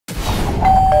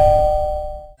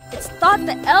thought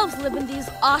the elves live in these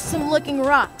awesome-looking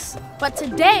rocks. But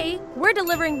today, we're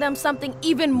delivering them something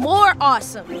even more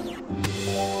awesome.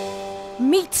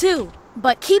 Me too.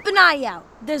 But keep an eye out.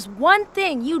 There's one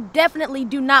thing you definitely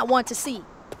do not want to see.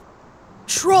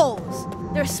 Trolls.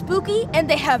 They're spooky and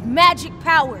they have magic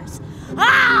powers.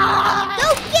 Ah!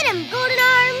 Go get him, Golden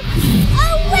Arm!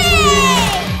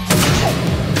 Away!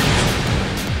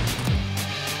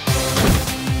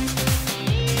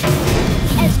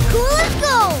 As cool as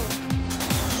gold!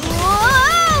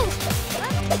 Whoa!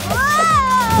 Whoa!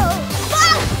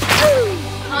 Whoa!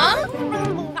 Huh?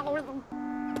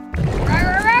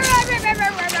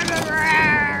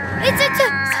 It's a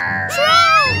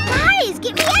troll! Guys,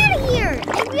 get me out of here! I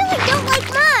really don't like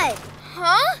mud!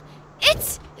 Huh?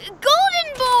 It's Golden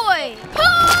Boy! Pull!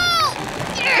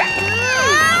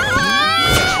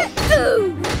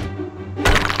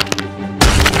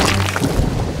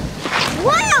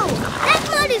 Wow! That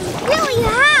mud is really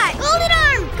hot! Golden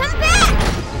Arm, come back!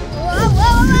 Whoa,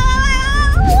 whoa, whoa,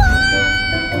 whoa, whoa.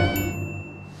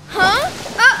 Huh?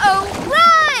 Uh-oh!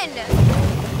 Run!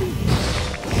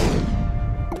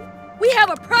 We have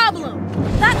a problem!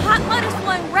 That hot mud is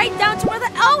flowing right down to where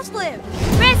the elves live!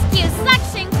 Rescue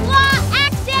suction claw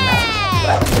action!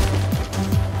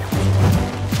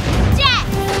 Jett!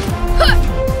 Huh!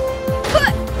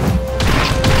 Huh!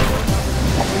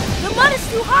 The mud is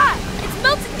too hot! It's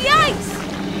melting the ice!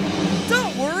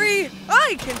 Don't worry,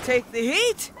 I can take the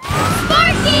heat.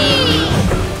 Sparky!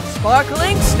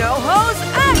 Sparkling snow hose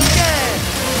action!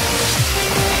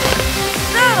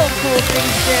 That'll cool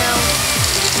things down.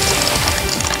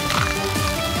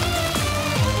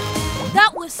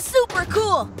 That was super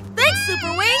cool! Thanks,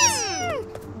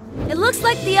 Superwings! It looks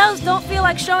like the elves don't feel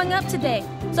like showing up today,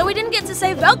 so we didn't get to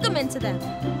say welcome into them.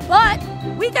 But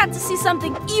we got to see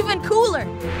something even cooler,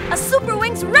 a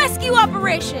Superwings rescue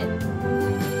operation!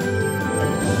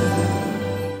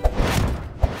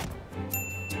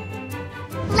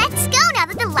 Let's go now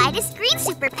that the light is green,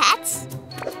 Superpets.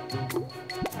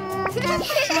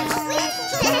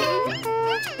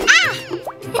 Ah!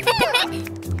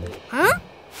 Huh?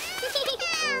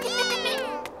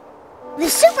 The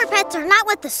Superpets are not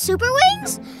with the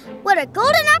Superwings? What a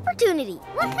golden opportunity!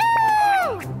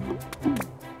 Woohoo!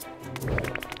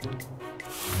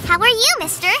 How are you,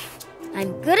 mister?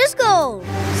 I'm good as gold.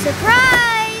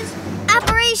 Surprise!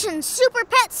 Operation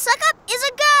Superpet Suck-Up is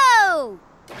a go!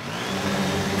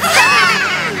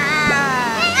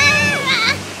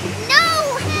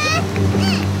 No!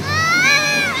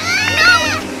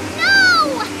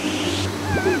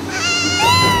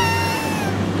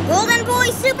 Golden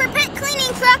Boy Super Pet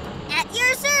Cleaning Truck at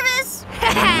your service.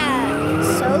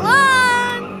 So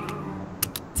long.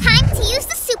 Time to use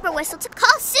the super whistle to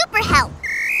call super help.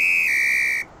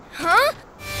 Huh?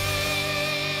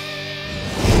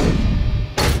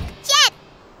 Jett,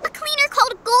 a cleaner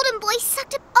called Golden Boy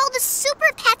sucked up all the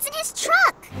super pets in his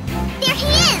truck. There he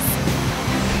is.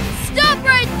 Stop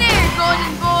right there,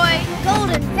 Golden Boy!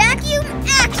 Golden vacuum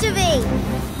activate.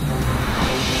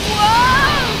 Whoa!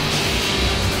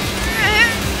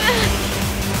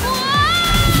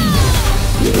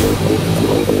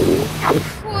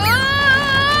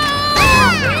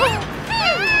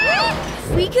 If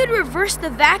we could reverse the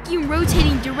vacuum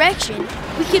rotating direction,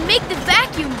 we can make the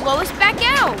vacuum blow us back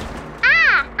out.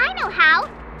 Ah, I know how.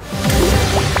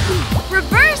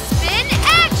 Reverse spin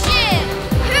action!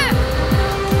 Huh?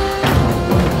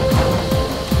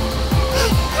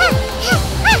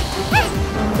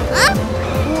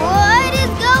 What is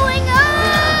going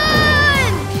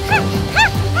on?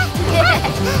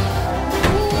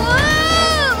 Whoa!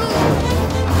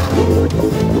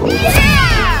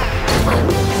 Yeah!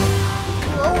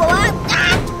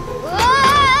 Whoa!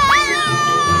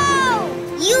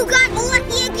 You got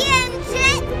lucky again,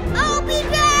 Jett! I'll be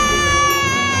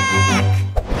back!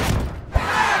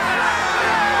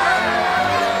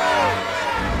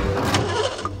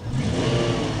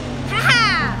 Ha-ha!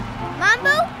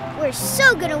 Mambo, we're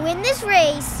so gonna win this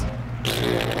race.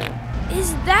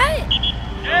 Is that...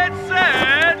 Get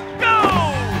set, go!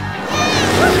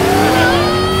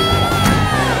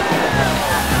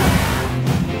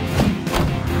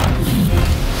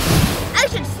 I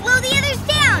should slow the others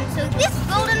down so this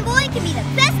Golden Boy can be the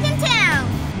best in town.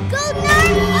 Golden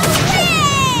Arm,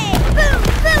 away! Boom,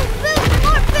 boom, boom,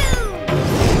 more boom!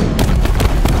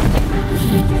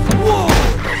 Whoa!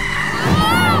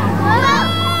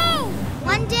 Whoa!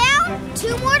 One down,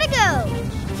 two more to go.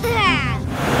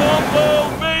 Combo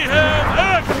mayhem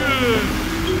action!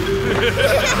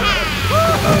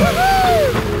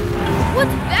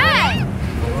 What's that?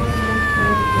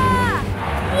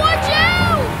 Watch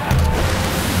out!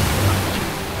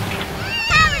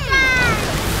 Power time!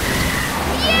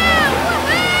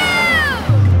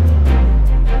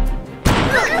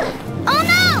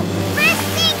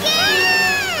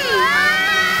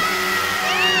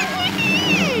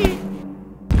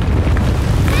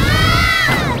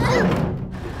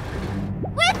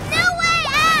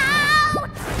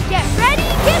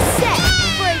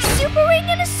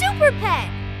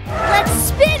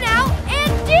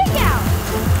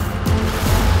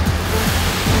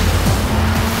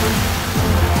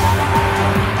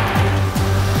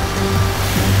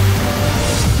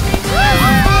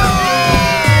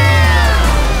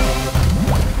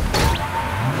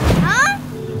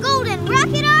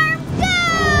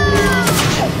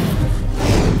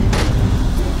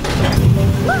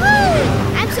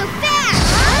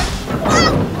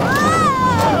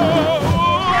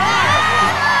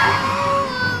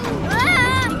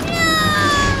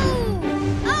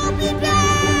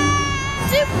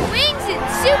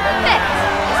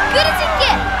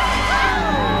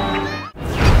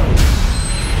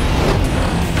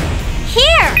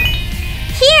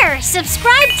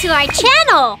 subscribe to our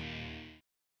channel.